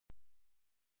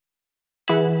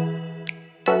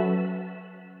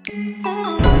These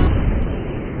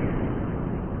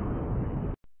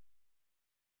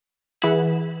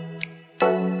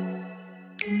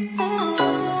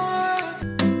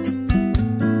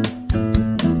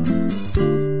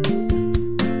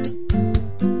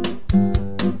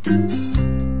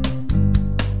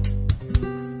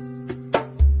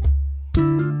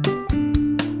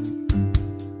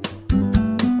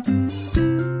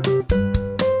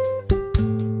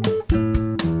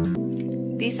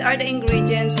are the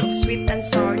ingredients of sweet and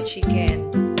sour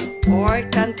chicken, or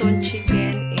Canton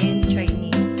Chicken in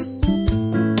Chinese.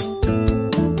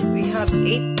 We have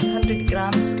 800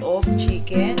 grams of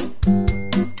chicken,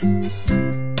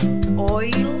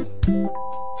 oil,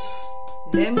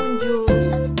 lemon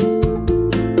juice,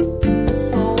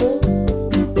 salt,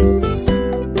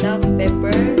 black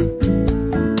pepper,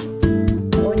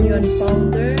 onion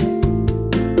powder,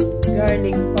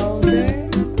 garlic powder,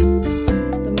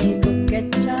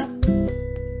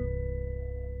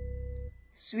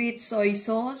 sweet soy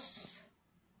sauce,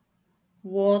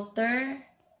 water,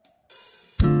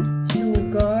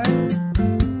 sugar,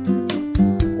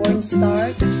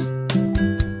 cornstarch,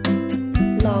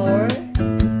 flour,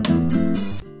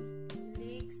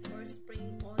 leeks or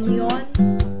spring onion,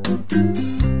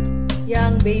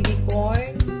 young baby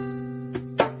corn,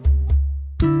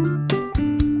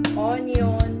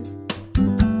 onion,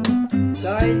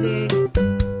 garlic,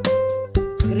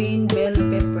 green bell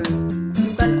pepper.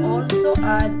 You can also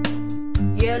add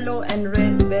yellow and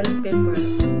red bell pepper.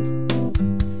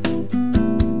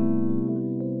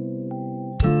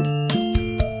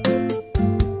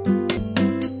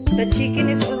 The chicken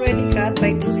is already cut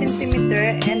by 2 cm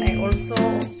and I also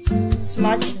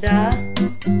smashed the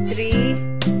 3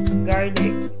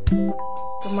 garlic.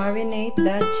 To marinate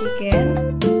the chicken,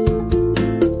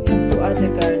 you have to add the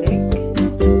garlic.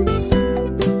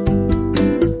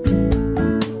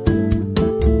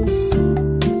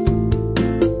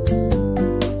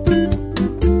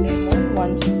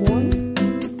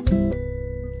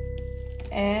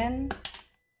 And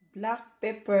black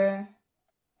pepper,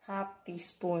 half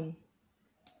teaspoon.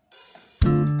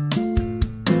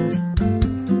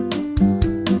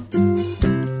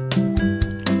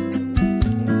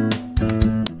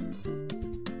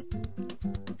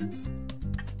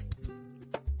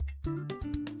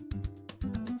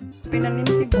 In an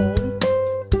empty bowl,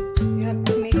 you have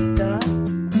to mix the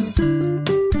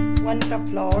 1 cup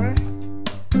flour,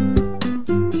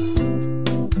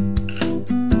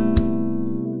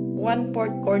 1/4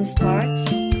 cornstarch,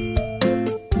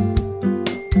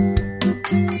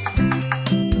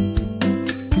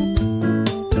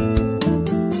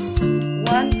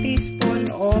 1 teaspoon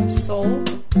of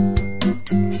salt,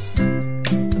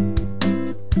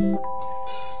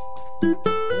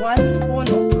 1 spoon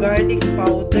of garlic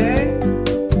powder,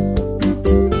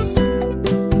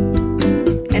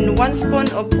 and 1 spoon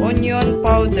of onion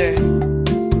powder.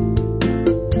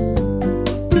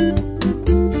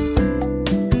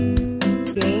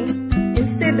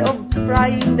 Instead of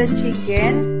frying the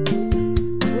chicken,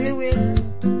 we will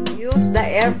use the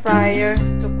air fryer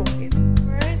to cook it.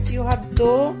 First, you have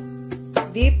to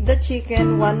dip the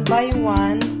chicken one by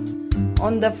one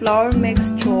on the flour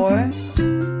mixture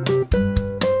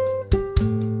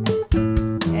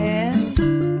and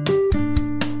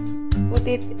put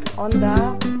it on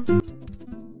the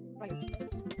fryer.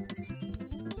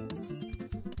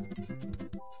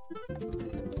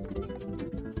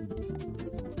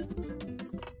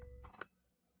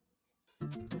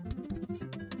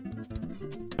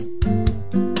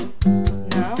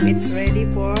 Now it's ready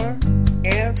for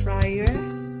air fryer.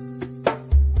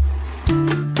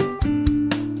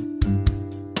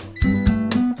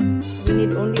 We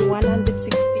need only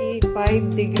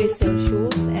 165 degrees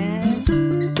Celsius and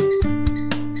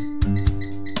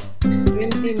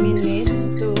 20 minutes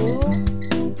to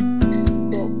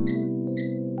cook.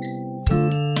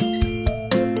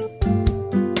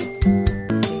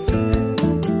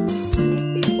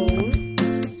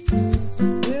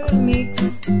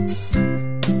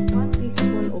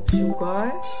 Sugar,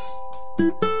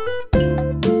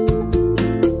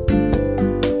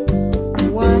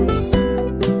 1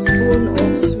 spoon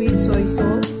of sweet soy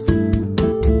sauce,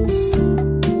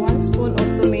 1 spoon of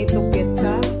tomato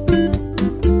ketchup.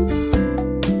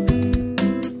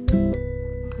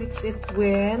 Mix it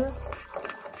well.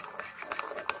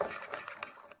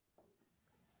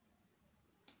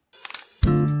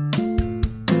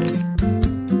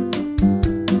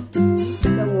 Mix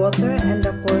the water and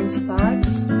the cornstarch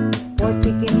for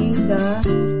thickening the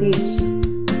dish.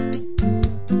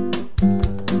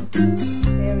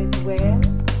 Stir it well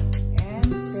and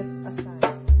set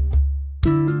aside.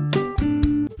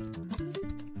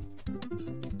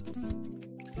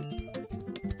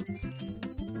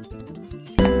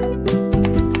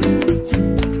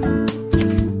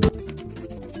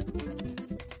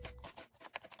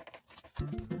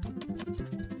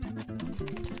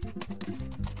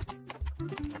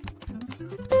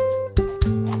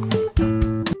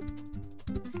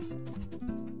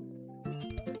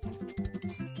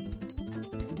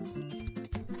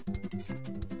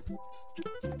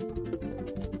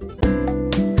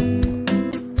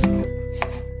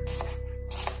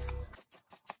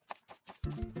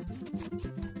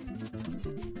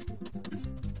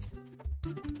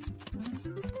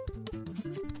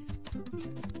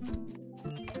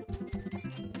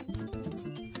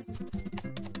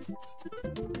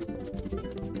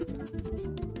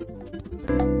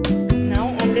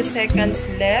 Now only seconds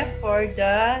left for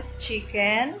the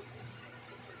chicken.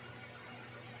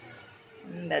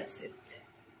 And that's it.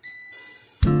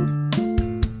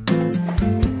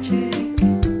 Check.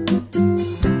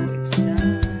 Oh, it's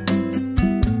done.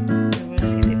 You will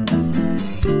see the pasay.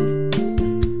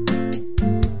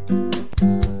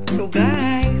 So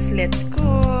guys, let's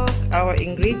cook. Our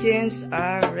ingredients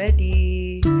are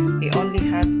ready. We only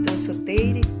have to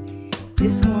saute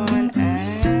this one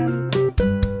and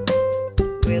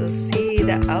we'll see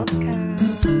the outcome.